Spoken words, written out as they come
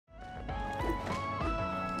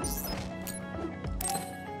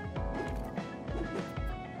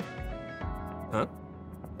Huh?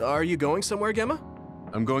 Are you going somewhere, Gemma?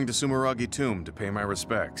 I'm going to Sumeragi Tomb to pay my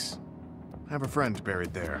respects. I have a friend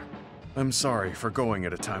buried there. I'm sorry for going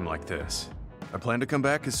at a time like this. I plan to come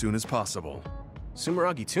back as soon as possible.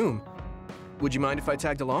 Sumeragi Tomb? Would you mind if I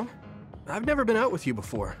tagged along? I've never been out with you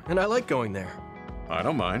before, and I like going there. I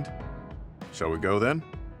don't mind. Shall we go then?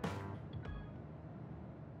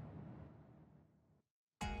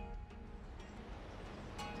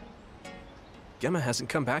 Gemma hasn't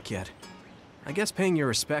come back yet. I guess paying your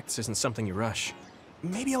respects isn't something you rush.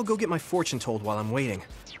 Maybe I'll go get my fortune told while I'm waiting.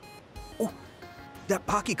 Oh, that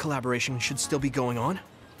Pocky collaboration should still be going on.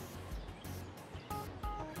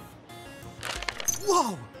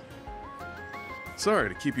 Whoa! Sorry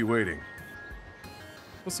to keep you waiting.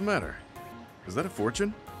 What's the matter? Is that a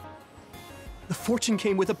fortune? The fortune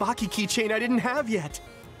came with a Baki keychain I didn't have yet.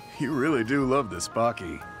 You really do love this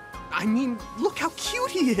Baki. I mean, look how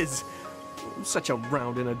cute he is! Such a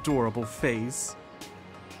round and adorable face.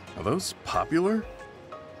 Are those popular?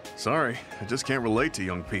 Sorry, I just can't relate to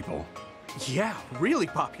young people. Yeah, really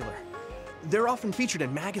popular. They're often featured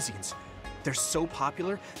in magazines. They're so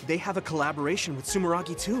popular, they have a collaboration with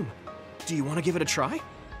Sumeragi Tomb. Do you want to give it a try?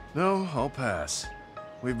 No, I'll pass.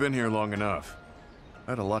 We've been here long enough.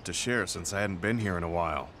 I had a lot to share since I hadn't been here in a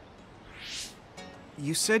while.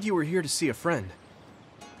 You said you were here to see a friend.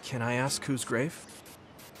 Can I ask whose grave?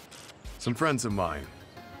 Some friends of mine.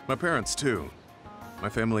 My parents, too. My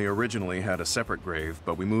family originally had a separate grave,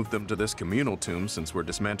 but we moved them to this communal tomb since we're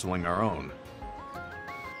dismantling our own.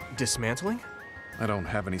 Dismantling? I don't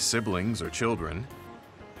have any siblings or children.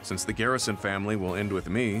 Since the Garrison family will end with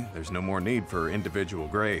me, there's no more need for individual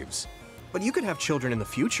graves. But you could have children in the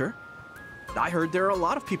future. I heard there are a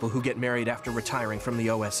lot of people who get married after retiring from the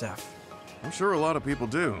OSF. I'm sure a lot of people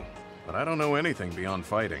do, but I don't know anything beyond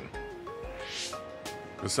fighting.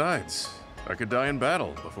 Besides, I could die in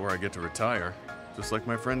battle before I get to retire, just like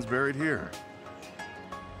my friends buried here.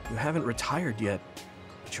 You haven't retired yet,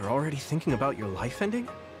 but you're already thinking about your life ending?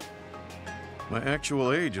 My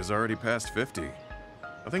actual age is already past 50.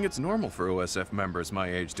 I think it's normal for OSF members my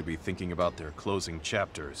age to be thinking about their closing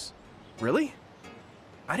chapters. Really?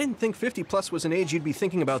 I didn't think 50 plus was an age you'd be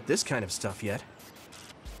thinking about this kind of stuff yet.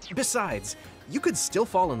 Besides, you could still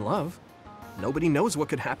fall in love. Nobody knows what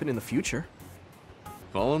could happen in the future.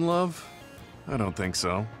 Fall in love? I don't think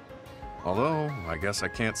so. Although, I guess I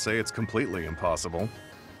can't say it's completely impossible.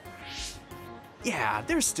 Yeah,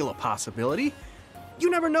 there's still a possibility. You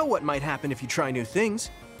never know what might happen if you try new things.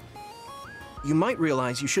 You might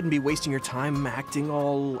realize you shouldn't be wasting your time acting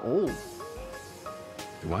all old.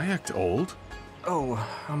 Do I act old? Oh,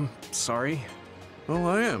 I'm sorry. Well,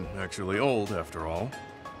 I am actually old, after all.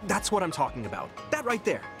 That's what I'm talking about. That right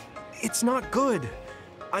there. It's not good.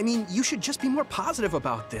 I mean, you should just be more positive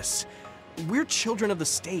about this. We're children of the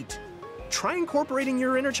state. Try incorporating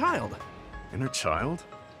your inner child. Inner child?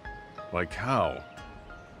 Like how?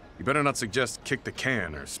 You better not suggest kick the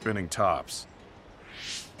can or spinning tops.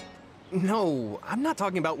 No, I'm not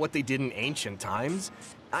talking about what they did in ancient times.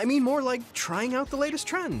 I mean more like trying out the latest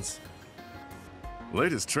trends.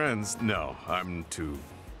 Latest trends? No, I'm too...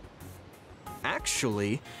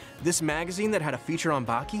 Actually, this magazine that had a feature on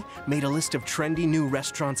Baki made a list of trendy new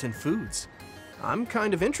restaurants and foods. I'm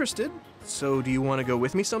kind of interested, so do you want to go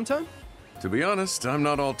with me sometime? To be honest, I'm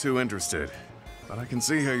not all too interested. But I can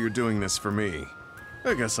see how you're doing this for me.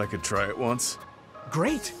 I guess I could try it once.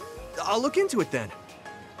 Great! I'll look into it then.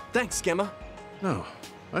 Thanks, Gemma. No,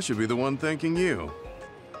 I should be the one thanking you.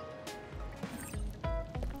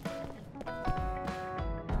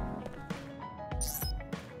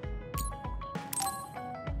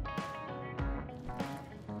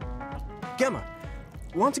 Gemma,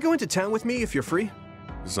 want to go into town with me if you're free?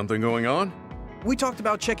 Is something going on? We talked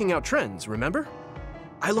about checking out trends, remember?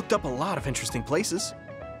 I looked up a lot of interesting places.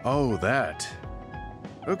 Oh, that.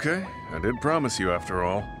 Okay, I did promise you after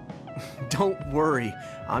all. Don't worry,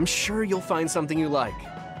 I'm sure you'll find something you like.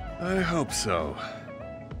 I hope so.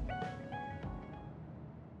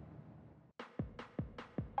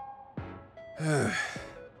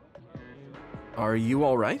 Are you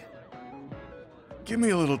all right? Give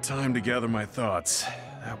me a little time to gather my thoughts.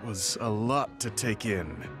 That was a lot to take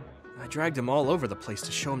in. I dragged him all over the place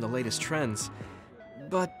to show him the latest trends,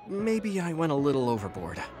 but maybe I went a little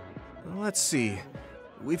overboard. Let's see.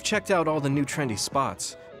 We've checked out all the new trendy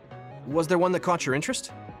spots. Was there one that caught your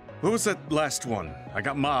interest? What was that last one? I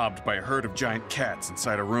got mobbed by a herd of giant cats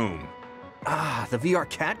inside a room. Ah, the VR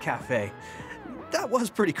Cat Cafe. That was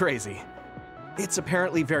pretty crazy. It's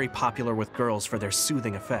apparently very popular with girls for their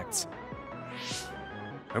soothing effects.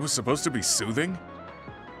 That was supposed to be soothing?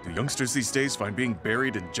 Do youngsters these days find being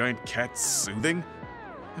buried in giant cats soothing?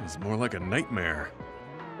 It was more like a nightmare.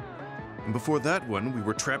 And before that one, we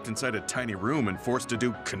were trapped inside a tiny room and forced to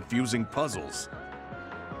do confusing puzzles.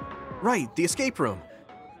 Right, the escape room.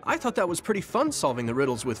 I thought that was pretty fun solving the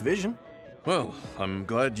riddles with vision. Well, I'm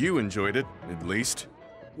glad you enjoyed it, at least.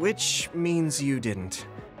 Which means you didn't.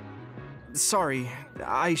 Sorry,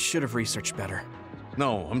 I should have researched better.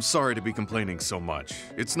 No, I'm sorry to be complaining so much.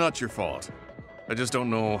 It's not your fault. I just don't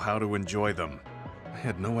know how to enjoy them. I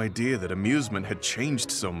had no idea that amusement had changed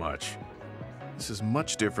so much. This is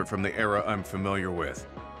much different from the era I'm familiar with.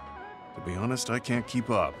 To be honest, I can't keep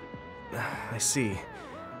up. I see.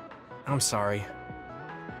 I'm sorry.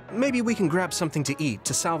 Maybe we can grab something to eat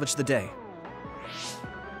to salvage the day.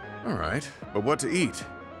 All right, but what to eat?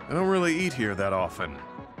 I don't really eat here that often.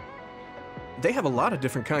 They have a lot of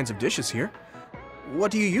different kinds of dishes here.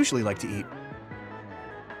 What do you usually like to eat?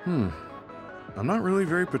 I'm not really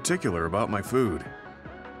very particular about my food.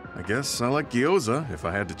 I guess I like gyoza if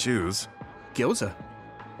I had to choose. Gyoza?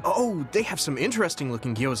 Oh, they have some interesting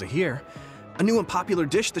looking gyoza here. A new and popular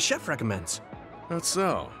dish the chef recommends. That's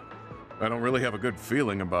so. I don't really have a good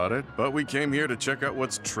feeling about it, but we came here to check out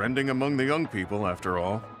what's trending among the young people after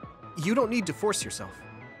all. You don't need to force yourself.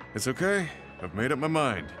 It's okay. I've made up my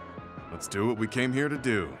mind. Let's do what we came here to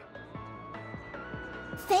do.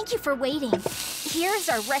 Thank you for waiting. Here's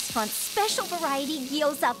our restaurant's special variety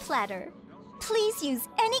gyoza platter. Please use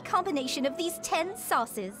any combination of these 10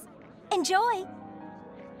 sauces. Enjoy!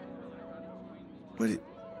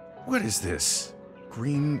 What is this?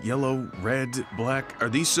 Green, yellow, red, black? Are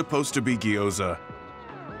these supposed to be gyoza?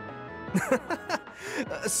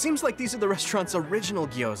 Seems like these are the restaurant's original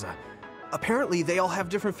gyoza. Apparently, they all have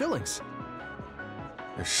different fillings.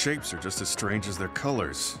 Their shapes are just as strange as their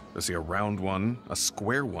colors. I see a round one, a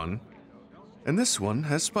square one, and this one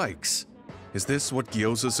has spikes. Is this what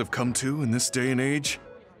gyozas have come to in this day and age?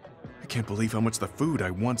 I can't believe how much the food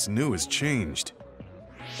I once knew has changed.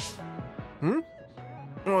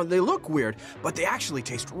 Oh, they look weird, but they actually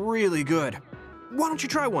taste really good. Why don't you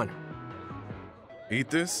try one? Eat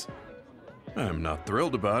this? I'm not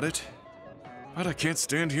thrilled about it, but I can't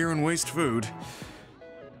stand here and waste food.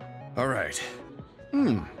 All right.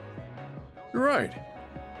 You're right.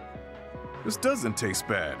 This doesn't taste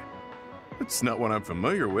bad. It's not what I'm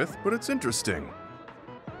familiar with, but it's interesting.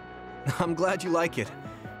 I'm glad you like it.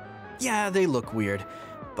 Yeah, they look weird,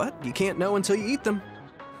 but you can't know until you eat them.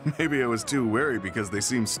 Maybe I was too wary because they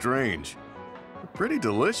seem strange. They're pretty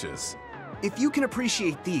delicious. If you can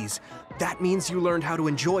appreciate these, that means you learned how to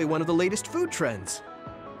enjoy one of the latest food trends.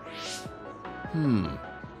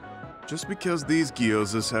 Just because these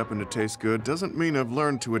gyozas happen to taste good doesn't mean I've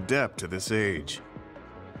learned to adapt to this age.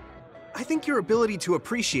 I think your ability to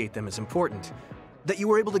appreciate them is important. That you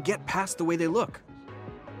were able to get past the way they look.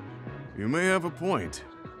 You may have a point.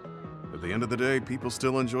 At the end of the day, people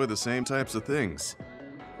still enjoy the same types of things.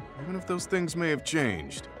 Even if those things may have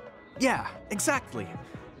changed. Yeah, exactly.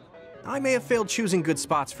 I may have failed choosing good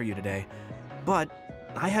spots for you today, but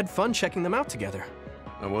I had fun checking them out together.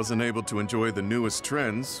 I wasn't able to enjoy the newest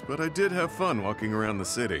trends, but I did have fun walking around the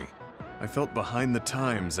city. I felt behind the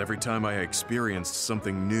times every time I experienced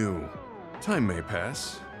something new. Time may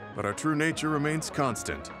pass, but our true nature remains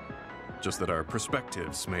constant. Just that our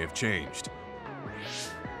perspectives may have changed.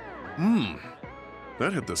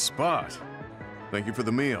 That hit the spot. Thank you for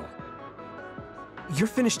the meal. You're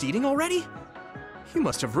finished eating already? You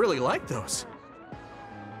must have really liked those.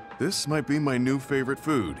 This might be my new favorite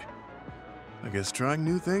food. I guess trying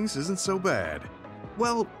new things isn't so bad.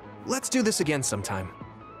 Well, let's do this again sometime.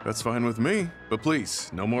 That's fine with me, but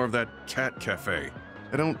please, no more of that cat cafe.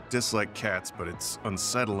 I don't dislike cats, but it's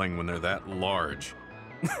unsettling when they're that large.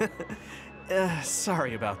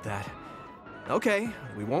 Sorry about that. Okay,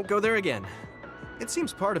 we won't go there again. It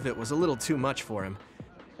seems part of it was a little too much for him,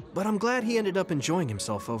 but I'm glad he ended up enjoying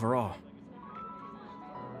himself overall.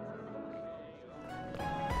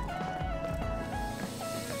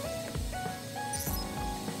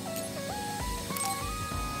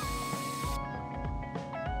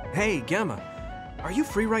 Hey, Gemma, are you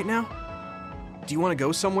free right now? Do you want to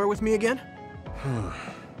go somewhere with me again?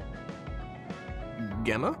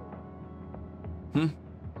 Gemma?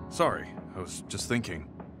 Sorry, I was just thinking.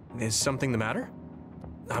 Is something the matter?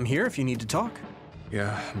 I'm here if you need to talk.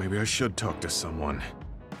 Yeah, maybe I should talk to someone.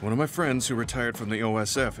 One of my friends who retired from the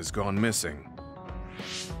OSF has gone missing.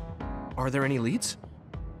 Are there any leads?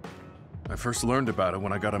 I first learned about it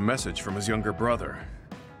when I got a message from his younger brother.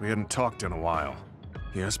 We hadn't talked in a while.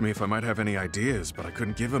 He asked me if I might have any ideas, but I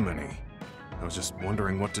couldn't give him any. I was just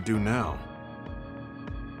wondering what to do now.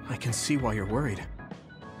 I can see why you're worried.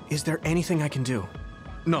 Is there anything I can do?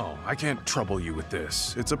 No, I can't trouble you with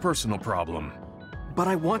this. It's a personal problem. But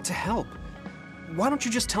I want to help. Why don't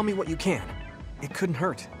you just tell me what you can? It couldn't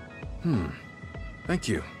hurt. Thank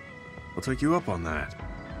you. I'll take you up on that.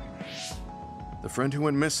 The friend who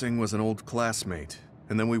went missing was an old classmate,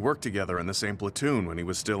 and then we worked together in the same platoon when he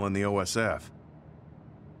was still in the OSF.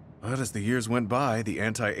 But as the years went by, the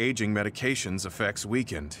anti-aging medication's effects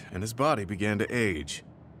weakened, and his body began to age.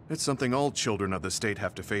 It's something all children of the state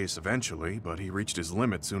have to face eventually, but he reached his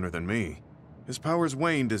limit sooner than me. His powers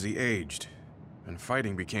waned as he aged, and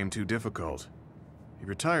fighting became too difficult. He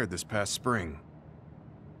retired this past spring.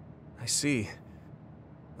 I see.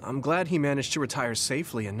 I'm glad he managed to retire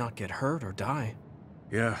safely and not get hurt or die.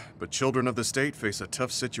 Yeah, but children of the state face a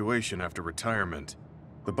tough situation after retirement.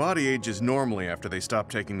 The body ages normally after they stop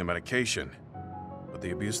taking the medication, but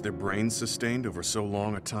the abuse their brains sustained over so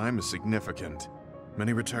long a time is significant.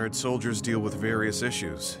 Many retired soldiers deal with various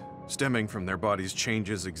issues, stemming from their body's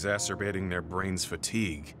changes exacerbating their brain's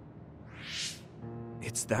fatigue.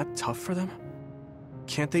 It's that tough for them?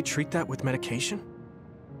 Can't they treat that with medication?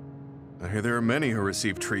 I hear there are many who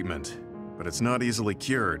receive treatment, but it's not easily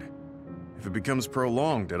cured. If it becomes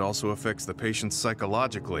prolonged, it also affects the patient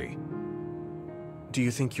psychologically. Do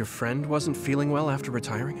you think your friend wasn't feeling well after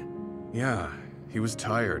retiring? Yeah, he was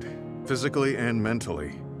tired, physically and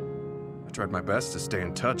mentally. I tried my best to stay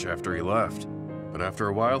in touch after he left, but after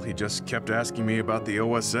a while he just kept asking me about the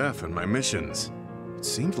OSF and my missions. It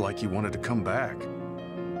seemed like he wanted to come back.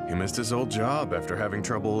 He missed his old job after having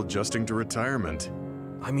trouble adjusting to retirement.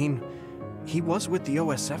 I mean, he was with the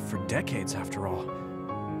OSF for decades after all.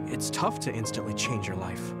 It's tough to instantly change your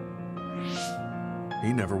life.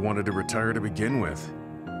 He never wanted to retire to begin with.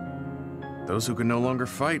 Those who can no longer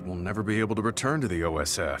fight will never be able to return to the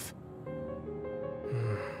OSF.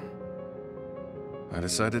 I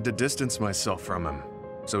decided to distance myself from him,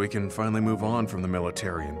 so he can finally move on from the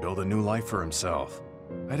military and build a new life for himself.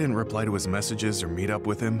 I didn't reply to his messages or meet up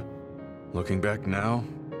with him. Looking back now,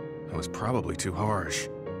 I was probably too harsh.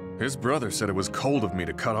 His brother said it was cold of me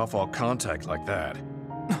to cut off all contact like that.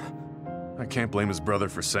 I can't blame his brother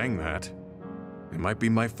for saying that. It might be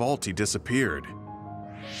my fault he disappeared.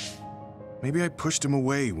 Maybe I pushed him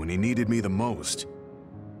away when he needed me the most.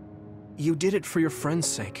 You did it for your friend's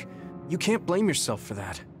sake. You can't blame yourself for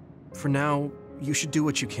that. For now, you should do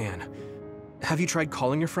what you can. Have you tried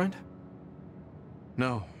calling your friend?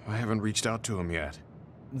 No, I haven't reached out to him yet.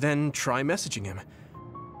 Then try messaging him.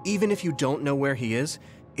 Even if you don't know where he is,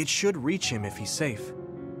 it should reach him if he's safe.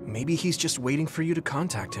 Maybe he's just waiting for you to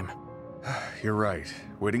contact him. You're right.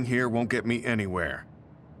 Waiting here won't get me anywhere.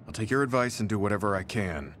 I'll take your advice and do whatever I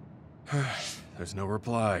can. There's no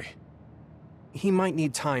reply. He might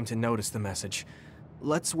need time to notice the message.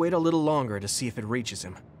 Let's wait a little longer to see if it reaches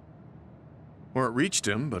him. Or it reached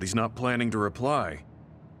him, but he's not planning to reply.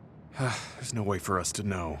 There's no way for us to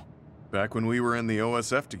know. Back when we were in the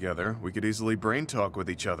OSF together, we could easily brain talk with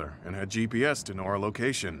each other and had GPS to know our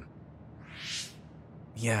location.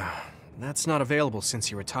 Yeah, that's not available since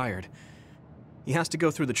he retired. He has to go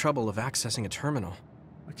through the trouble of accessing a terminal.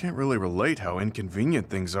 I can't really relate how inconvenient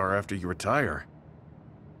things are after you retire.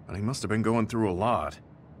 But he must have been going through a lot.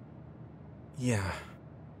 Yeah.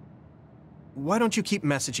 Why don't you keep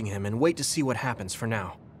messaging him and wait to see what happens for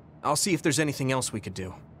now? I'll see if there's anything else we could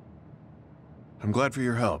do. I'm glad for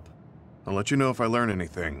your help. I'll let you know if I learn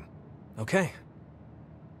anything. Okay.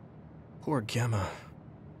 Poor Gemma.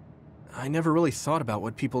 I never really thought about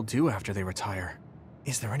what people do after they retire.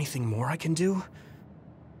 Is there anything more I can do?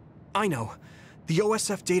 I know. The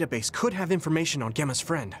OSF database could have information on Gemma's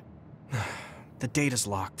friend. The data's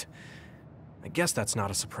locked. I guess that's not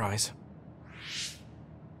a surprise.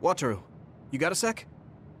 Wataru, you got a sec?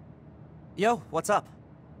 Yo, what's up?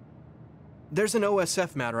 There's an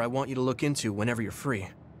OSF matter I want you to look into whenever you're free.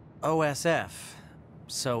 OSF.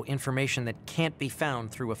 So information that can't be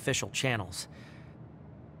found through official channels.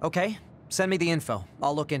 Okay, send me the info.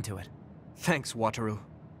 I'll look into it. Thanks, Wataru.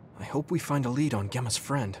 I hope we find a lead on Gemma's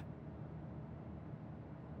friend.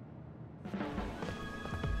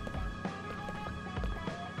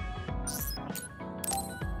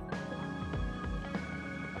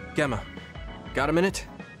 Gemma, got a minute?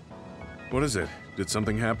 What is it? Did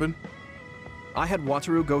something happen? I had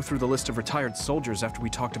Wataru go through the list of retired soldiers after we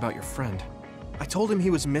talked about your friend. I told him he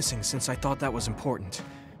was missing since I thought that was important.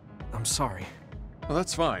 I'm sorry. Well,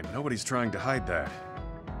 that's fine. Nobody's trying to hide that.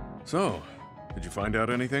 So, did you find out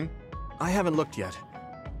anything? I haven't looked yet.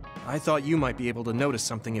 I thought you might be able to notice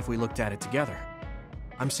something if we looked at it together.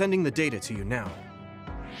 I'm sending the data to you now.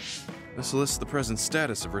 This lists the present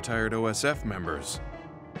status of retired OSF members.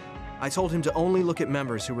 I told him to only look at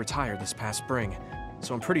members who retired this past spring,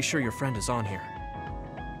 so I'm pretty sure your friend is on here.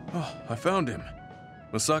 Oh, I found him.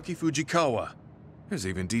 Masaki Fujikawa. There's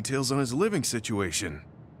even details on his living situation.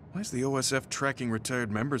 Why is the OSF tracking retired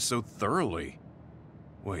members so thoroughly?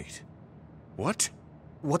 Wait. What?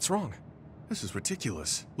 What's wrong? This is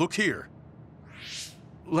ridiculous. Look here.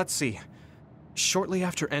 Let's see. Shortly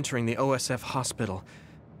after entering the OSF hospital,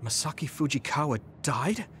 Masaki Fujikawa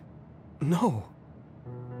died? No.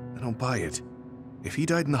 I don't buy it. If he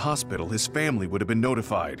died in the hospital, his family would have been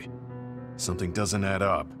notified. Something doesn't add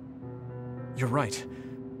up. You're right.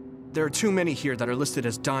 There are too many here that are listed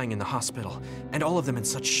as dying in the hospital, and all of them in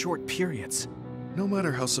such short periods. No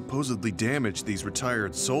matter how supposedly damaged these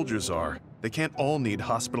retired soldiers are, they can't all need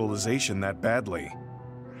hospitalization that badly.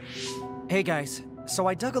 Hey guys, so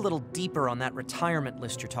I dug a little deeper on that retirement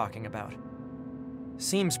list you're talking about.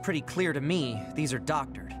 Seems pretty clear to me these are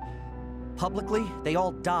doctored. Publicly, they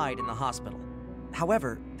all died in the hospital.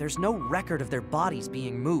 However, there's no record of their bodies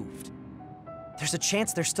being moved. There's a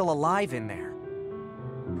chance they're still alive in there.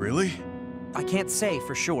 Really? I can't say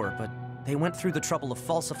for sure, but they went through the trouble of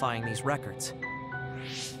falsifying these records.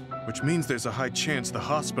 Which means there's a high chance the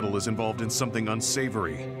hospital is involved in something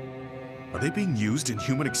unsavory. Are they being used in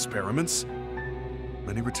human experiments?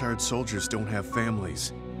 Many retired soldiers don't have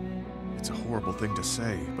families. It's a horrible thing to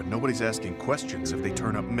say, but nobody's asking questions if they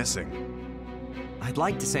turn up missing. I'd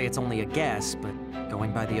like to say it's only a guess, but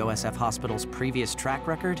going by the OSF hospital's previous track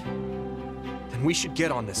record? Then we should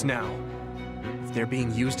get on this now. If they're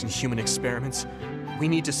being used in human experiments, we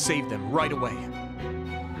need to save them right away.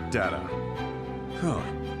 Data. Huh.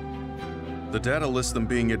 The data lists them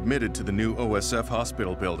being admitted to the new OSF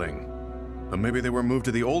hospital building. But maybe they were moved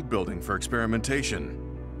to the old building for experimentation.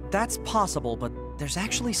 That's possible, but there's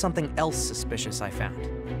actually something else suspicious I found.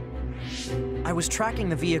 I was tracking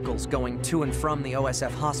the vehicles going to and from the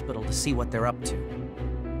OSF hospital to see what they're up to.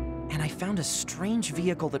 And I found a strange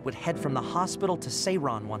vehicle that would head from the hospital to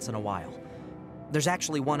Seiran once in a while. There's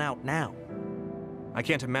actually one out now. I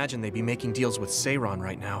can't imagine they'd be making deals with Seiran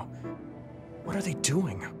right now. What are they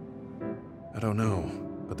doing? I don't know,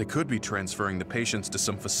 but they could be transferring the patients to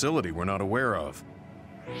some facility we're not aware of.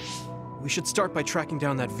 We should start by tracking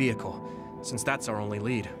down that vehicle, since that's our only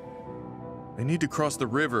lead. They need to cross the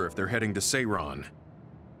river if they're heading to Seiran.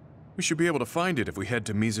 We should be able to find it if we head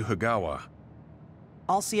to Mizuhigawa.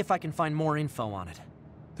 I'll see if I can find more info on it.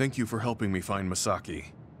 Thank you for helping me find Masaki.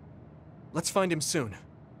 Let's find him soon.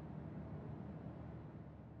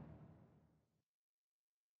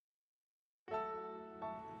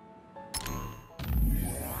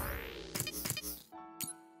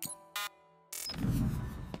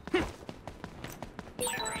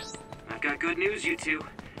 I've got good news, you two.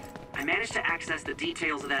 I managed to access the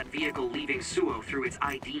details of that vehicle leaving Suo through its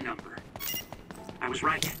ID number. I was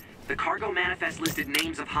right. The cargo manifest listed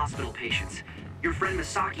names of hospital patients. Your friend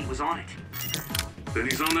Masaki was on it. Then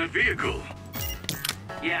he's on that vehicle.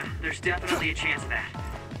 Yeah, there's definitely a chance of that.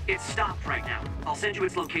 It's stopped right now. I'll send you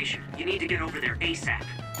its location. You need to get over there ASAP.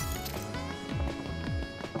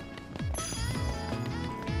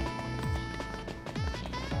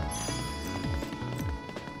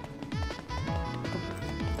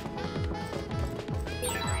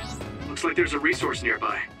 Looks like there's a resource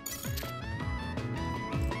nearby.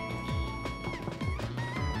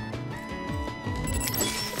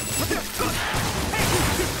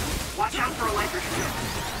 Watch out for electric.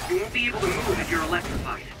 You won't be able to move if you're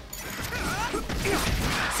electrified.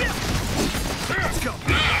 Let's go!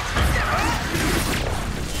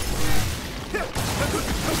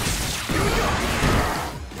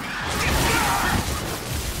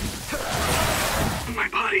 My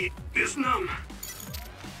body is numb.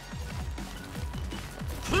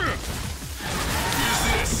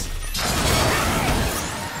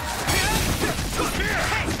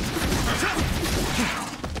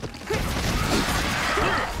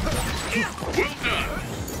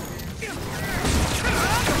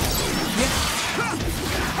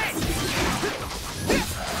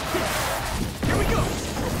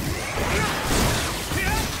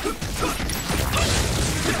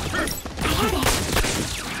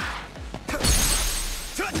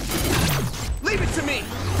 Leave it to me!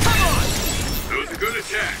 Come on! That was a good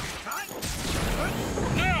attack.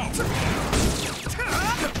 Now!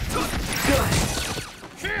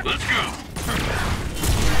 Good. Let's go!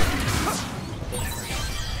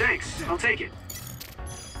 Thanks, I'll take it.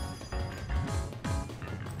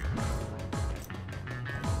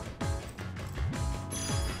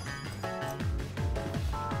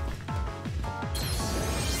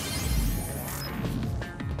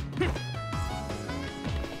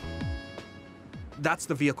 That's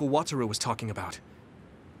the vehicle Wataru was talking about.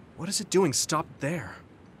 What is it doing stopped there?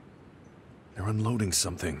 They're unloading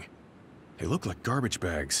something. They look like garbage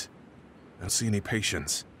bags. I don't see any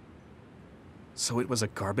patients. So it was a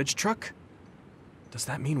garbage truck? Does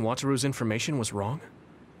that mean Wataru's information was wrong?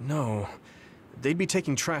 No. They'd be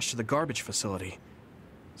taking trash to the garbage facility.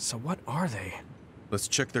 So what are they? Let's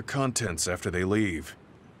check their contents after they leave.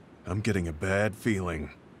 I'm getting a bad feeling.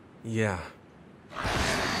 Yeah.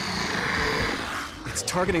 It's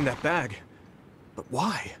targeting that bag. But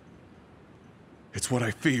why? It's what I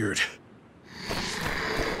feared.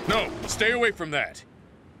 No, stay away from that.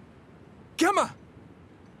 Gemma!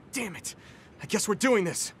 Damn it. I guess we're doing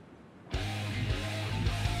this.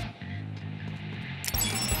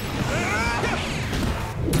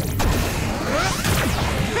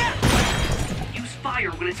 Use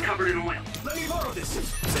fire when it's covered in oil. Let me borrow this.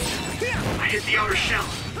 I hit the outer shell.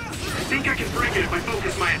 I think I can break it if I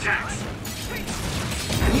focus my attacks.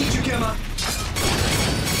 I need you, Gemma.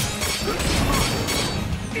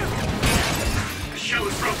 The shell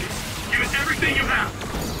is broken. Give it everything you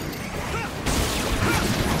have.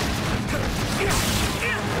 I'm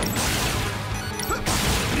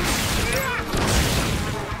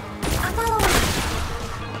following.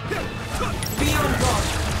 Be on guard.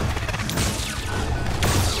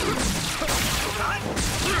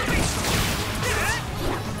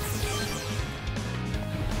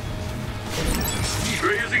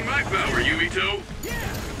 You're using my power, Yumito.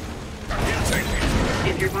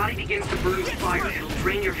 If your body begins to burn with fire, it'll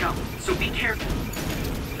drain your health, so be careful.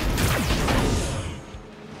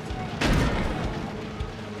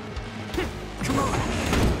 Come on.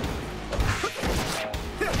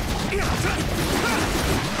 You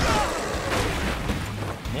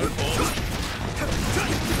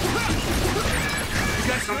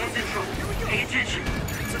got someone's in trouble. Pay attention.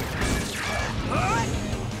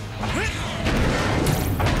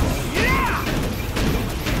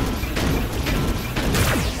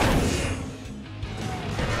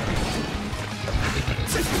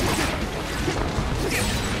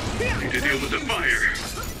 Need to deal with the fire.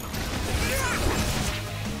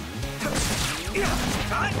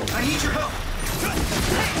 I need your help.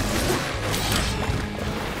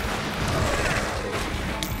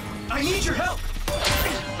 I need your help.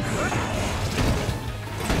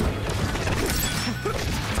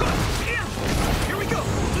 Here we go.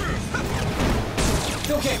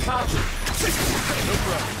 Don't get cocky. No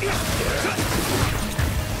problem.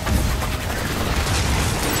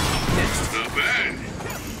 Next. Not bad.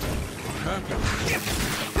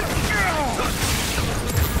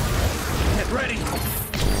 Get ready.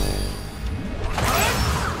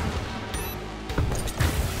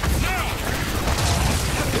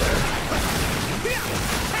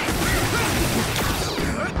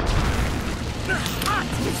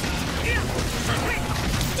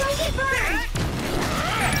 Don't get burned!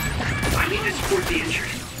 I need to support the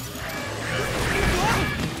injured.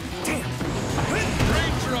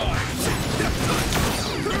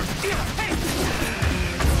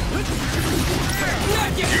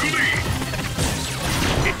 You lead.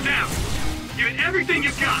 It's down. Give it everything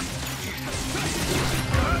you've got.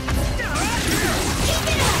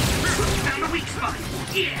 Found a weak spot.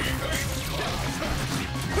 Yeah.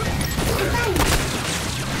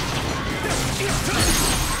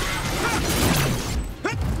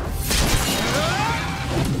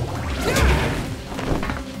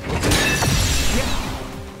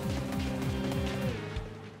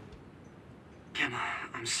 Gemma,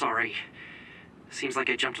 I'm sorry. Seems like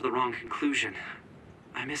I jumped to the wrong conclusion.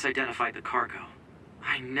 I misidentified the cargo.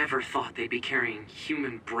 I never thought they'd be carrying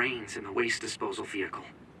human brains in the waste disposal vehicle.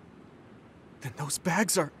 Then those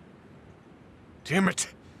bags are... Damn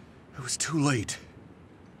it. It was too late.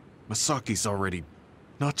 Masaki's already...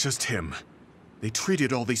 Not just him. They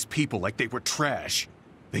treated all these people like they were trash.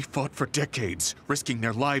 They fought for decades, risking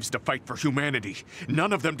their lives to fight for humanity.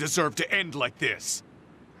 None of them deserve to end like this.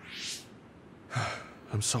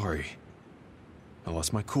 I'm sorry. I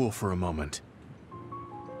lost my cool for a moment.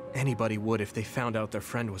 Anybody would if they found out their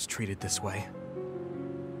friend was treated this way.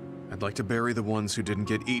 I'd like to bury the ones who didn't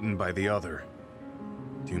get eaten by the other.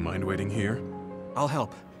 Do you mind waiting here? I'll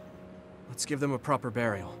help. Let's give them a proper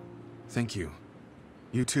burial. Thank you.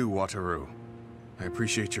 You too, Wataru. I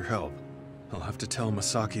appreciate your help. I'll have to tell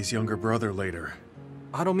Masaki's younger brother later.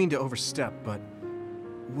 I don't mean to overstep, but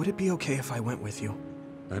would it be okay if I went with you?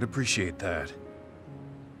 I'd appreciate that.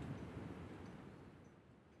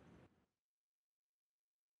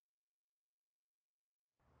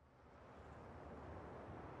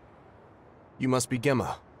 You must be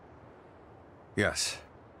Gemma. Yes.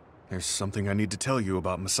 There's something I need to tell you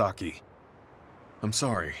about Masaki. I'm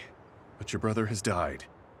sorry, but your brother has died.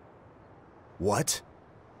 What?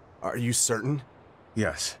 Are you certain?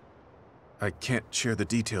 Yes. I can't share the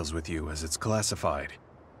details with you as it's classified.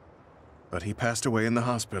 but he passed away in the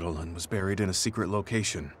hospital and was buried in a secret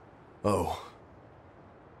location. Oh.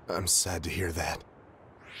 I'm sad to hear that.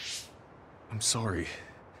 I'm sorry.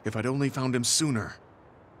 If I'd only found him sooner.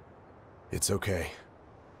 It's okay.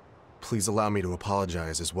 Please allow me to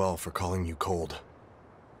apologize as well for calling you cold.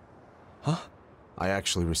 Huh? I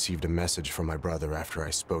actually received a message from my brother after I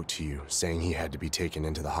spoke to you, saying he had to be taken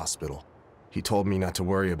into the hospital. He told me not to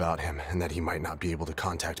worry about him and that he might not be able to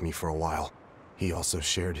contact me for a while. He also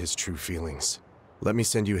shared his true feelings. Let me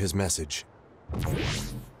send you his message.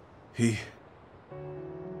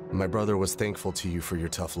 My brother was thankful to you for your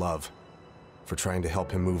tough love, for trying to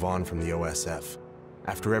help him move on from the OSF.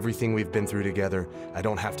 After everything we've been through together, I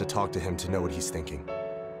don't have to talk to him to know what he's thinking.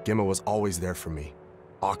 Gemma was always there for me,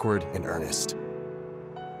 awkward and earnest.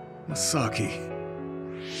 Masaki.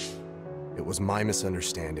 It was my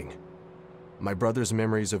misunderstanding. My brother's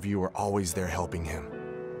memories of you were always there helping him.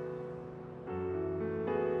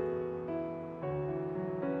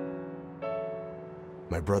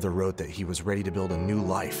 My brother wrote that he was ready to build a new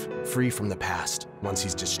life, free from the past, once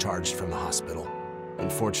he's discharged from the hospital.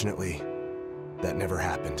 Unfortunately, that never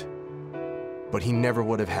happened. But he never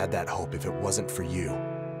would have had that hope if it wasn't for you.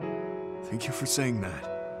 Thank you for saying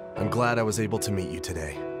that. I'm glad I was able to meet you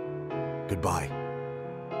today. Goodbye.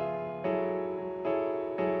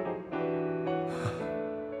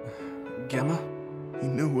 Gemma? He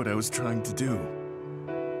knew what I was trying to do.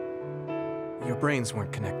 Your brains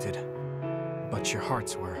weren't connected, but your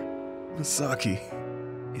hearts were. Masaki.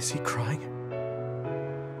 Is he crying?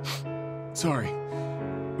 Sorry.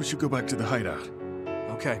 We should go back to the hideout.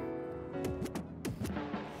 Okay.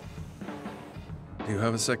 Do you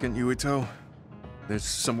have a second, Yuito? There's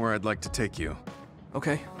somewhere I'd like to take you.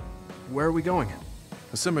 Okay. Where are we going?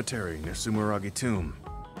 A cemetery near Sumeragi Tomb.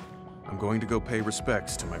 I'm going to go pay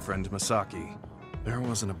respects to my friend Masaki. There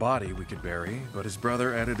wasn't a body we could bury, but his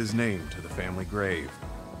brother added his name to the family grave.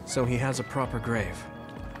 So he has a proper grave.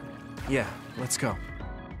 Yeah, let's go.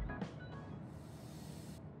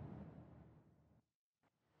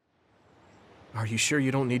 Are you sure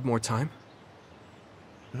you don't need more time?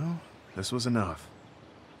 No, this was enough.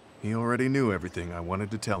 He already knew everything I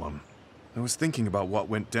wanted to tell him. I was thinking about what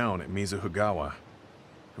went down at Mizuhigawa.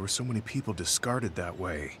 There were so many people discarded that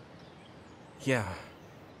way. Yeah.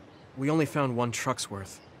 We only found one truck's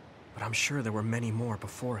worth, but I'm sure there were many more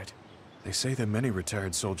before it. They say that many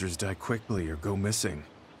retired soldiers die quickly or go missing.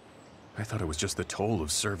 I thought it was just the toll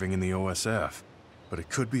of serving in the OSF. But it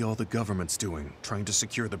could be all the government's doing, trying to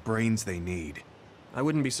secure the brains they need. I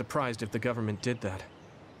wouldn't be surprised if the government did that.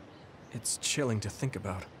 It's chilling to think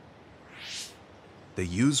about. They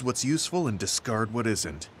use what's useful and discard what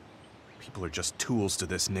isn't. People are just tools to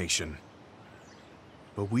this nation.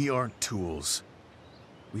 But we aren't tools.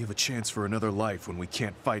 We have a chance for another life when we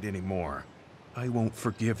can't fight anymore. I won't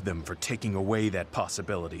forgive them for taking away that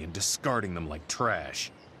possibility and discarding them like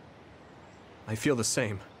trash. I feel the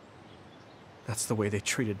same. That's the way they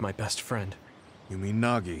treated my best friend. You mean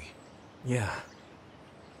Nagi? Yeah.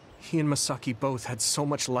 He and Masaki both had so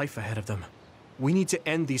much life ahead of them. We need to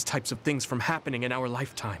end these types of things from happening in our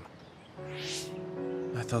lifetime.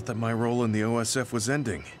 I thought that my role in the OSF was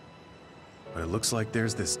ending. But it looks like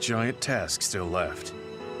there's this giant task still left.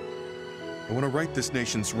 I want to right this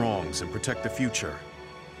nation's wrongs and protect the future,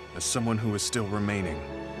 as someone who is still remaining.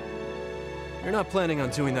 You're not planning on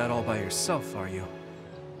doing that all by yourself, are you?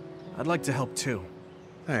 I'd like to help too.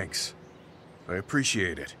 Thanks. I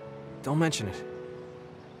appreciate it. Don't mention it.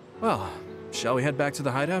 Well, shall we head back to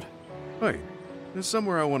the hideout? Wait, there's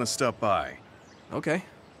somewhere I want to stop by. Okay.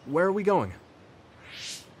 Where are we going?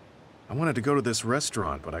 I wanted to go to this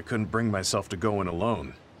restaurant, but I couldn't bring myself to go in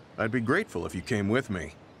alone. I'd be grateful if you came with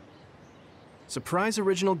me. Surprise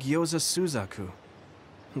Original Gyoza Suzaku.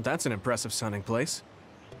 That's an impressive sounding place.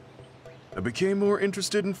 I became more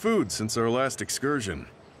interested in food since our last excursion.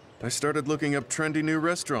 I started looking up trendy new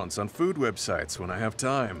restaurants on food websites when I have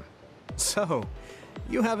time. So,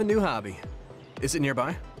 you have a new hobby. Is it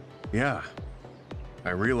nearby? Yeah.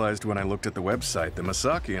 I realized when I looked at the website that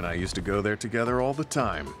Masaki and I used to go there together all the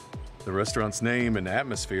time. The restaurant's name and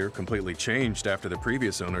atmosphere completely changed after the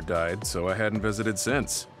previous owner died, so I hadn't visited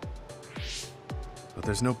since. But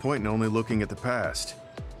there's no point in only looking at the past.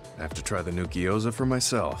 I have to try the new gyoza for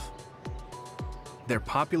myself. Their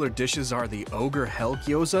popular dishes are the Ogre Hell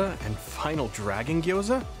Gyoza and Final Dragon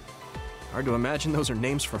Gyoza? Hard to imagine those are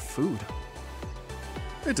names for food.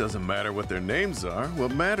 It doesn't matter what their names are.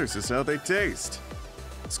 What matters is how they taste.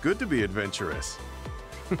 It's good to be adventurous.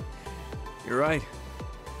 You're right.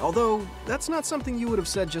 Although, that's not something you would have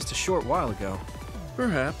said just a short while ago.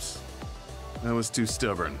 Perhaps. I was too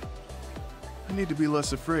stubborn. I need to be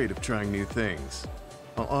less afraid of trying new things.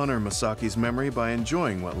 I'll honor Masaki's memory by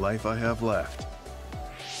enjoying what life I have left.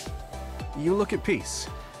 You look at peace.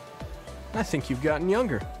 I think you've gotten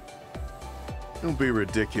younger. Don't be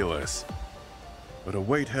ridiculous. But a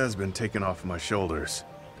weight has been taken off my shoulders.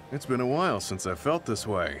 It's been a while since I felt this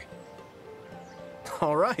way.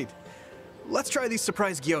 All right. Let's try these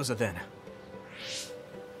surprise gyoza then.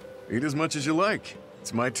 Eat as much as you like.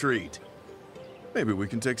 It's my treat. Maybe we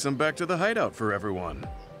can take some back to the hideout for everyone.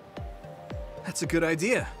 That's a good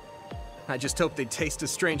idea. I just hope they taste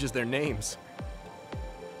as strange as their names.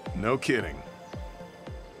 No kidding.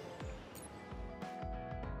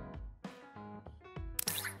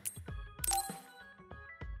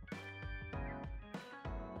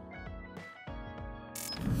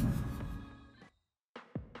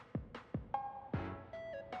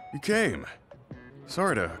 You came.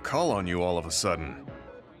 Sorry to call on you all of a sudden.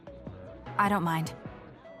 I don't mind.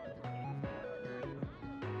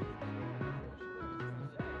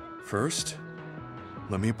 First,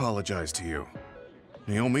 let me apologize to you.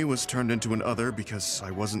 Naomi was turned into an other because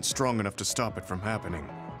I wasn't strong enough to stop it from happening.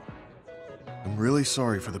 I'm really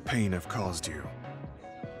sorry for the pain I've caused you.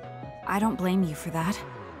 I don't blame you for that.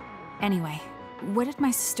 Anyway, what did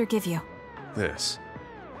my sister give you? This.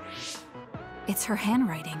 It's her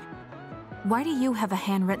handwriting. Why do you have a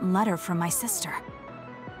handwritten letter from my sister?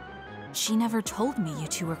 She never told me you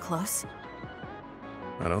two were close.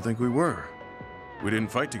 I don't think we were. We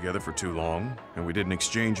didn't fight together for too long, and we didn't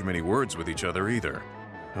exchange many words with each other either.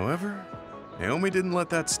 However, Naomi didn't let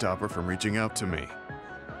that stop her from reaching out to me.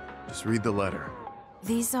 Just read the letter.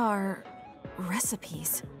 These are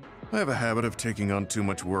recipes. I have a habit of taking on too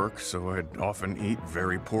much work, so I'd often eat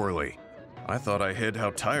very poorly. I thought I hid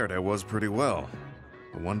how tired I was pretty well.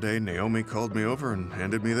 But one day, Naomi called me over and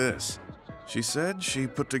handed me this. She said she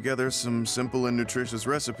put together some simple and nutritious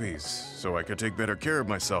recipes so I could take better care of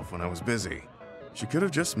myself when I was busy. She could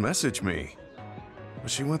have just messaged me,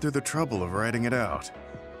 but she went through the trouble of writing it out.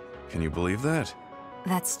 Can you believe that?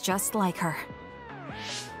 That's just like her.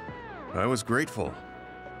 I was grateful,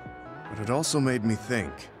 but it also made me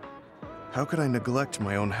think. How could I neglect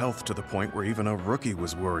my own health to the point where even a rookie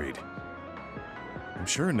was worried? I'm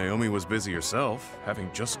sure Naomi was busy herself,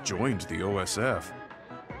 having just joined the OSF.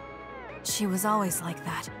 She was always like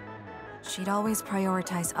that. She'd always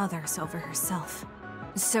prioritize others over herself.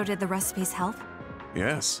 So did the recipes help?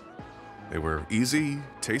 Yes. They were easy,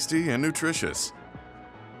 tasty, and nutritious.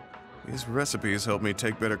 These recipes helped me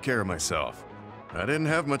take better care of myself. I didn't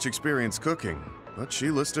have much experience cooking, but she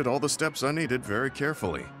listed all the steps I needed very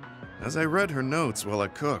carefully. As I read her notes while I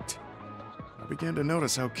cooked, I began to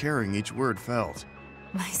notice how caring each word felt.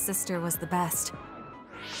 My sister was the best.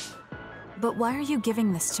 But why are you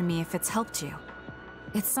giving this to me if it's helped you?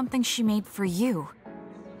 It's something she made for you.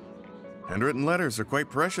 Handwritten letters are quite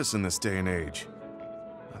precious in this day and age.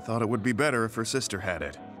 I thought it would be better if her sister had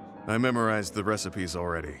it. I memorized the recipes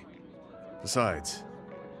already. Besides,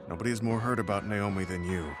 nobody has more heard about Naomi than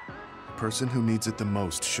you. The person who needs it the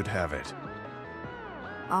most should have it.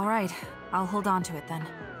 All right, I'll hold on to it then.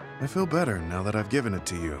 I feel better now that I've given it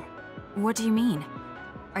to you. What do you mean?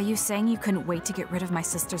 Are you saying you couldn't wait to get rid of my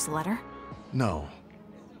sister's letter? No.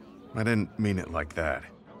 I didn't mean it like that.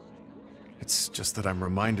 It's just that I'm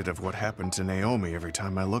reminded of what happened to Naomi every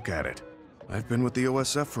time I look at it. I've been with the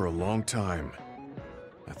OSF for a long time.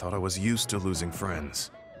 I thought I was used to losing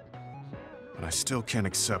friends. But I still can't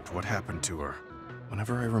accept what happened to her.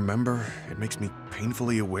 Whenever I remember, it makes me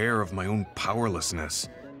painfully aware of my own powerlessness.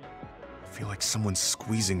 I feel like someone's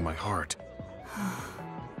squeezing my heart.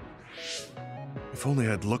 If only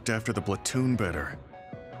I'd looked after the platoon better.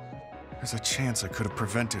 There's a chance I could have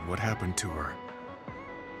prevented what happened to her.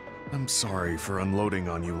 I'm sorry for unloading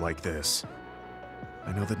on you like this.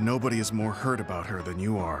 I know that nobody is more hurt about her than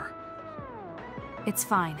you are. It's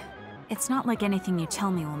fine. It's not like anything you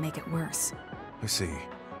tell me will make it worse. I see.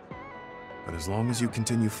 But as long as you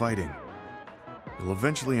continue fighting, you'll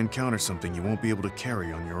eventually encounter something you won't be able to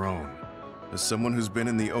carry on your own. As someone who's been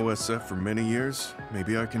in the OSF for many years,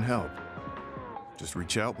 maybe I can help. Just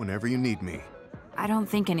reach out whenever you need me. I don't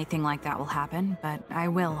think anything like that will happen, but I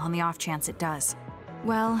will on the off chance it does.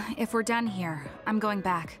 Well, if we're done here, I'm going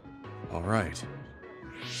back. All right.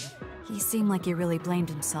 He seemed like he really blamed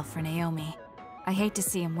himself for Naomi. I hate to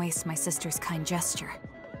see him waste my sister's kind gesture.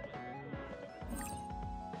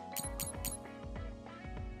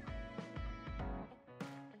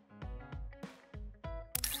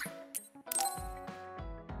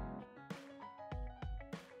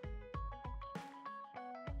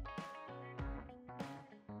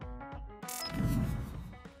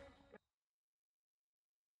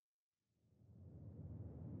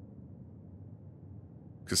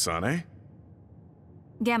 Kasane?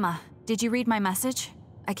 Gemma, did you read my message?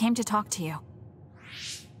 I came to talk to you.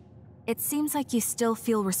 It seems like you still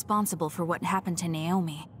feel responsible for what happened to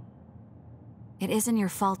Naomi. It isn't your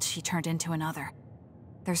fault she turned into another.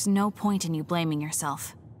 There's no point in you blaming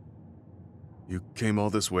yourself. You came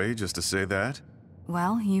all this way just to say that?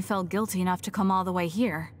 Well, you felt guilty enough to come all the way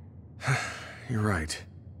here. You're right.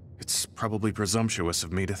 It's probably presumptuous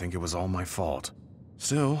of me to think it was all my fault.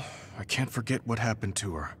 Still, I can't forget what happened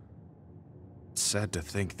to her. It's sad to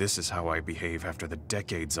think this is how I behave after the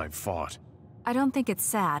decades I've fought. I don't think it's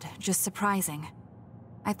sad, just surprising.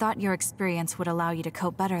 I thought your experience would allow you to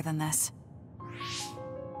cope better than this.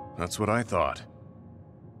 That's what I thought.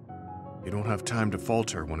 You don't have time to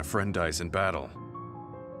falter when a friend dies in battle.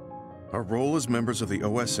 Our role as members of the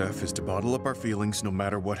OSF is to bottle up our feelings no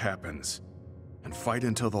matter what happens, and fight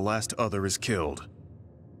until the last other is killed.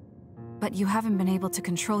 But you haven't been able to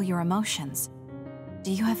control your emotions.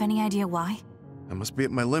 Do you have any idea why? I must be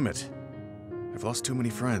at my limit. I've lost too many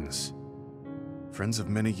friends. Friends of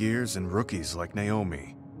many years and rookies like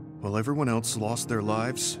Naomi. While everyone else lost their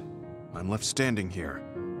lives, I'm left standing here,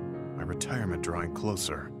 my retirement drawing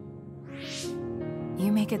closer.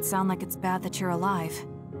 You make it sound like it's bad that you're alive.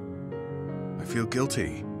 I feel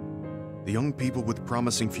guilty. The young people with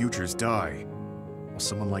promising futures die, while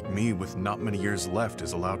someone like me with not many years left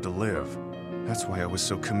is allowed to live. That's why I was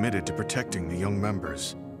so committed to protecting the young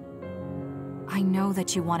members. I know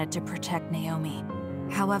that you wanted to protect Naomi.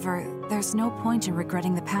 However, there's no point in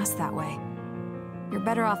regretting the past that way. You're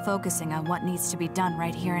better off focusing on what needs to be done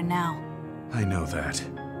right here and now. I know that.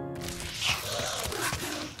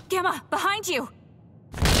 Gemma, behind you!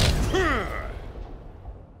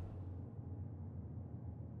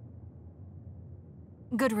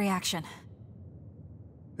 Good reaction.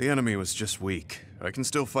 The enemy was just weak. I can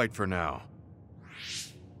still fight for now.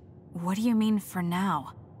 What do you mean for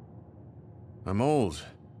now? I'm old.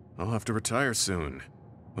 I'll have to retire soon.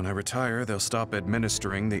 When I retire, they'll stop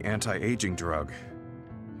administering the anti-aging drug.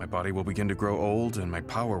 My body will begin to grow old and my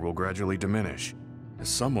power will gradually diminish. As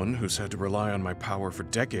someone who's had to rely on my power for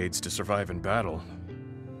decades to survive in battle,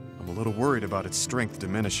 I'm a little worried about its strength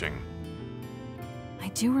diminishing. I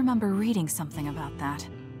do remember reading something about that.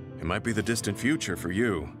 It might be the distant future for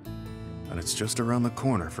you, and it's just around the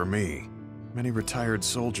corner for me. Many retired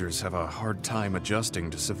soldiers have a hard time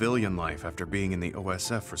adjusting to civilian life after being in the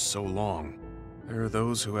OSF for so long. There are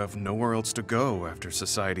those who have nowhere else to go after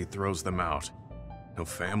society throws them out. No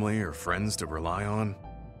family or friends to rely on.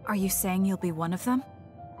 Are you saying you'll be one of them?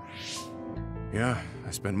 Yeah,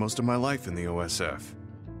 I spent most of my life in the OSF.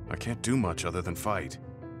 I can't do much other than fight.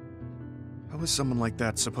 How is someone like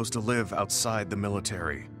that supposed to live outside the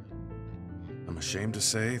military? I'm ashamed to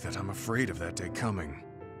say that I'm afraid of that day coming.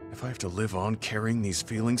 If I have to live on carrying these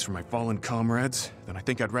feelings for my fallen comrades, then I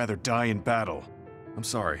think I'd rather die in battle. I'm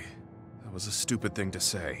sorry. That was a stupid thing to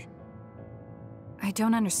say. I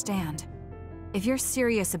don't understand. If you're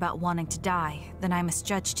serious about wanting to die, then I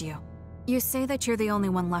misjudged you. You say that you're the only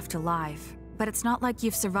one left alive, but it's not like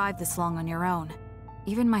you've survived this long on your own.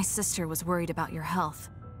 Even my sister was worried about your health.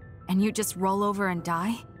 And you just roll over and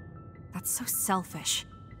die? That's so selfish.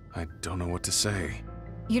 I don't know what to say.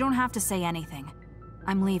 You don't have to say anything.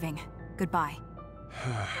 I'm leaving. Goodbye.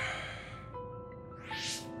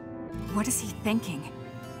 What is he thinking?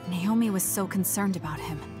 Naomi was so concerned about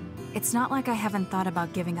him. It's not like I haven't thought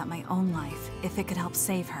about giving up my own life if it could help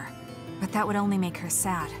save her. But that would only make her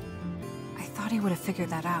sad. I thought he would have figured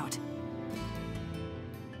that out.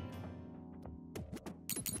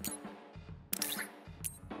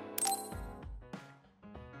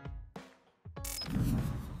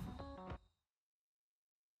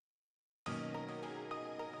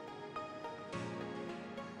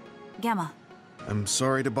 Gemma. I'm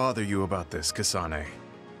sorry to bother you about this, Kasane.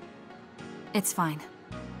 It's fine.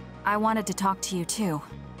 I wanted to talk to you too,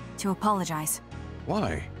 to apologize.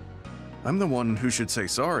 Why? I'm the one who should say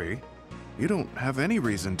sorry. You don't have any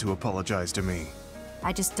reason to apologize to me.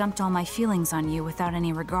 I just dumped all my feelings on you without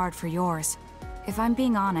any regard for yours. If I'm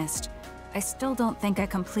being honest, I still don't think I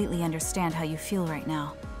completely understand how you feel right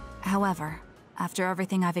now. However, after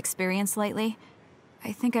everything I've experienced lately,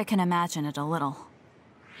 I think I can imagine it a little.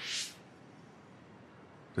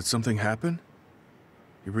 Did something happen?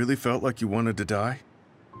 You really felt like you wanted to die?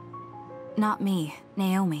 Not me,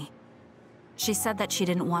 Naomi. She said that she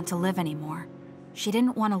didn't want to live anymore. She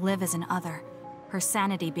didn't want to live as an other, her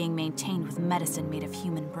sanity being maintained with medicine made of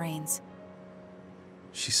human brains.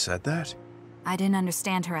 She said that? I didn't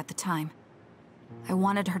understand her at the time. I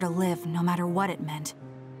wanted her to live no matter what it meant,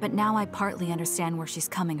 but now I partly understand where she's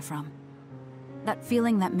coming from. That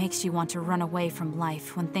feeling that makes you want to run away from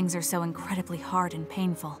life when things are so incredibly hard and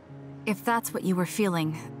painful. If that's what you were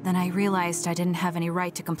feeling, then I realized I didn't have any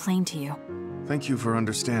right to complain to you. Thank you for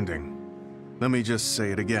understanding. Let me just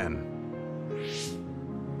say it again.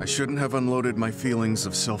 I shouldn't have unloaded my feelings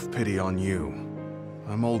of self-pity on you.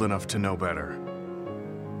 I'm old enough to know better.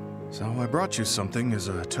 So I brought you something as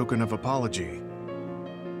a token of apology.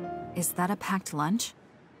 Is that a packed lunch?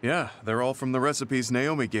 Yeah, they're all from the recipes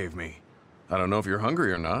Naomi gave me. I don't know if you're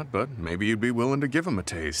hungry or not, but maybe you'd be willing to give them a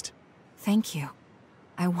taste. Thank you.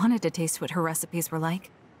 I wanted to taste what her recipes were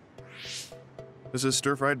like. This is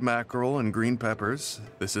stir-fried mackerel and green peppers.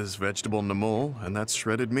 This is vegetable namul, and that's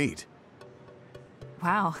shredded meat.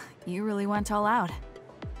 Wow, you really went all out.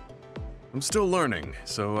 I'm still learning,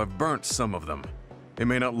 so I've burnt some of them. It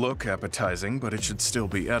may not look appetizing, but it should still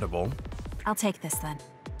be edible. I'll take this then.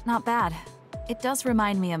 Not bad. It does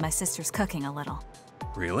remind me of my sister's cooking a little.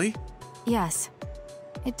 Really? Yes.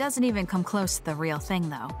 It doesn't even come close to the real thing,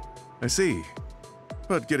 though. I see.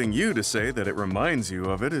 But getting you to say that it reminds you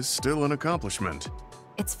of it is still an accomplishment.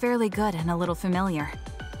 It's fairly good and a little familiar.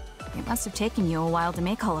 It must have taken you a while to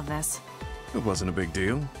make all of this. It wasn't a big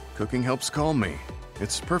deal. Cooking helps calm me.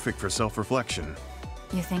 It's perfect for self-reflection.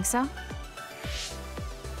 You think so?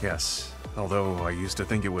 Yes, although I used to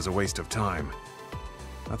think it was a waste of time.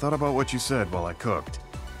 I thought about what you said while I cooked.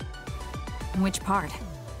 Which part?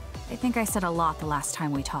 I think I said a lot the last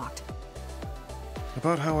time we talked.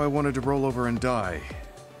 About how I wanted to roll over and die,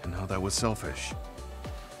 and how that was selfish.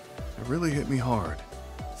 It really hit me hard,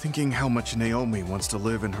 thinking how much Naomi wants to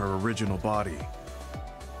live in her original body.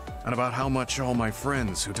 And about how much all my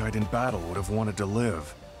friends who died in battle would have wanted to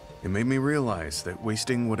live. It made me realize that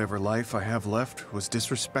wasting whatever life I have left was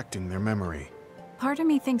disrespecting their memory. Part of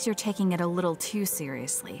me thinks you're taking it a little too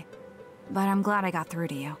seriously, but I'm glad I got through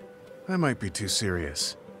to you. I might be too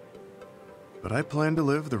serious. But I plan to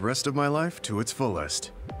live the rest of my life to its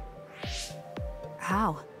fullest.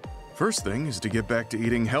 How? First thing is to get back to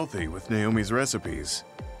eating healthy with Naomi's recipes.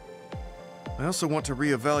 I also want to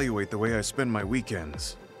reevaluate the way I spend my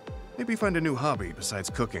weekends. Maybe find a new hobby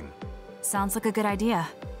besides cooking. Sounds like a good idea.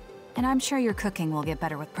 And I'm sure your cooking will get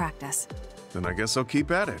better with practice. Then I guess I'll keep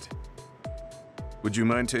at it. Would you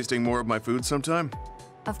mind tasting more of my food sometime?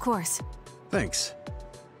 Of course. Thanks.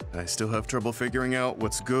 I still have trouble figuring out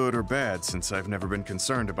what's good or bad since I've never been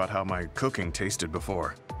concerned about how my cooking tasted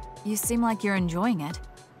before. You seem like you're enjoying it.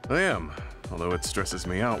 I am, although it stresses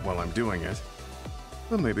me out while I'm doing it.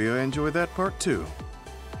 But maybe I enjoy that part too.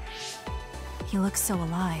 He looks so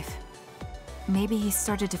alive. Maybe he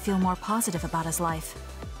started to feel more positive about his life.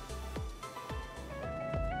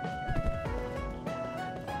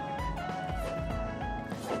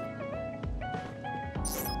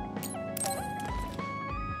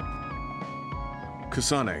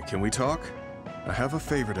 Kasane, can we talk? I have a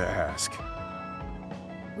favor to ask.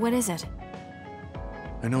 What is it?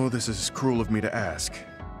 I know this is cruel of me to ask,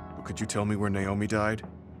 but could you tell me where Naomi died?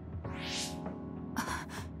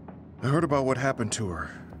 I heard about what happened to her,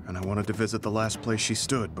 and I wanted to visit the last place she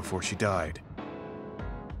stood before she died.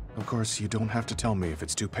 Of course, you don't have to tell me if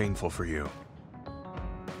it's too painful for you.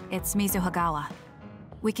 It's Mizuhagawa.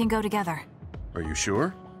 We can go together. Are you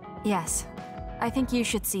sure? Yes. I think you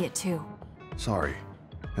should see it too. Sorry,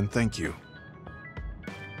 and thank you.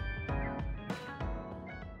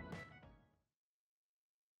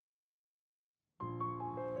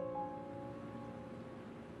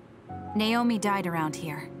 Naomi died around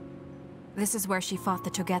here. This is where she fought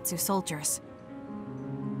the Togetsu soldiers.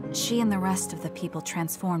 She and the rest of the people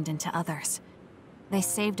transformed into others. They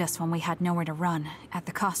saved us when we had nowhere to run, at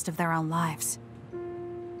the cost of their own lives.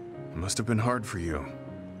 It must have been hard for you.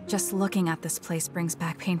 Just looking at this place brings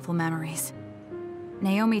back painful memories.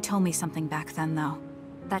 Naomi told me something back then, though.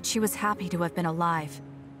 That she was happy to have been alive,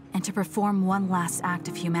 and to perform one last act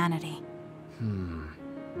of humanity.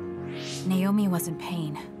 Naomi was in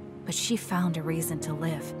pain, but she found a reason to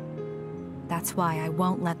live. That's why I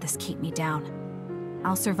won't let this keep me down.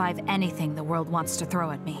 I'll survive anything the world wants to throw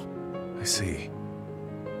at me. I see.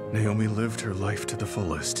 Naomi lived her life to the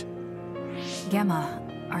fullest. Gemma,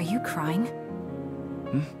 are you crying?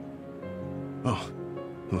 Oh,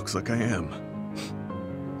 looks like I am.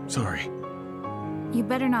 Sorry. You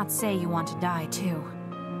better not say you want to die, too.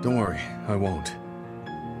 Don't worry, I won't.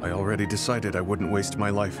 I already decided I wouldn't waste my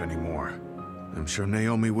life anymore. I'm sure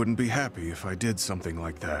Naomi wouldn't be happy if I did something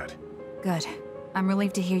like that. Good. I'm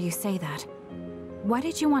relieved to hear you say that. Why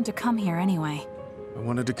did you want to come here anyway? I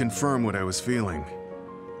wanted to confirm what I was feeling.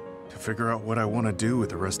 To figure out what I want to do with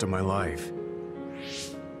the rest of my life.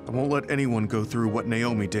 I won't let anyone go through what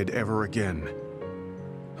Naomi did ever again.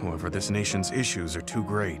 However, this nation's issues are too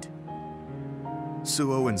great.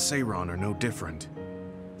 Suo and Seiron are no different.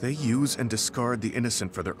 They use and discard the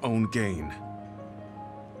innocent for their own gain.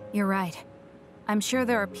 You're right. I'm sure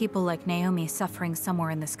there are people like Naomi suffering somewhere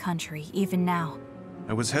in this country, even now.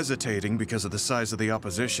 I was hesitating because of the size of the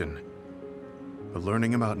opposition. But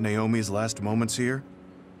learning about Naomi's last moments here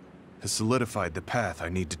has solidified the path I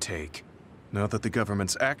need to take. Now that the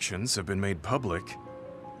government's actions have been made public,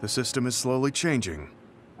 the system is slowly changing.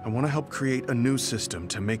 I want to help create a new system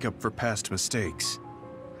to make up for past mistakes.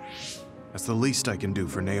 That's the least I can do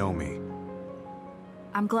for Naomi.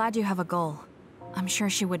 I'm glad you have a goal. I'm sure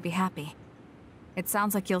she would be happy. It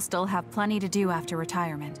sounds like you'll still have plenty to do after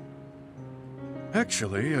retirement.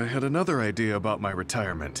 Actually, I had another idea about my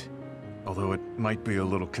retirement, although it might be a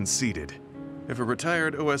little conceited. If a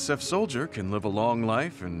retired OSF soldier can live a long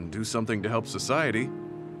life and do something to help society,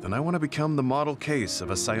 then I want to become the model case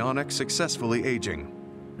of a psionic successfully aging.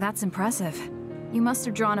 That's impressive. You must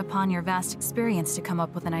have drawn upon your vast experience to come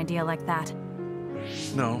up with an idea like that.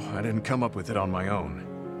 No, I didn't come up with it on my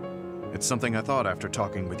own. It's something I thought after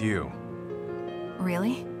talking with you.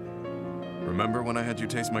 Really? Remember when I had you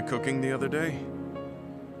taste my cooking the other day?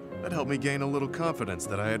 That helped me gain a little confidence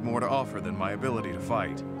that I had more to offer than my ability to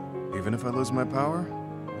fight. Even if I lose my power,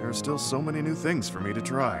 there are still so many new things for me to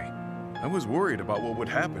try. I was worried about what would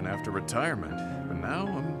happen after retirement, but now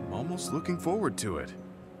I'm almost looking forward to it.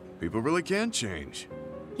 People really can change.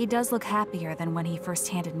 He does look happier than when he first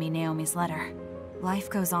handed me Naomi's letter. Life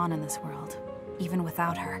goes on in this world, even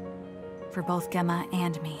without her. For both Gemma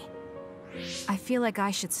and me. I feel like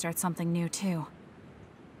I should start something new too.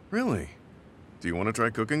 Really? Do you want to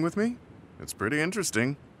try cooking with me? It's pretty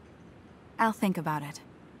interesting. I'll think about it.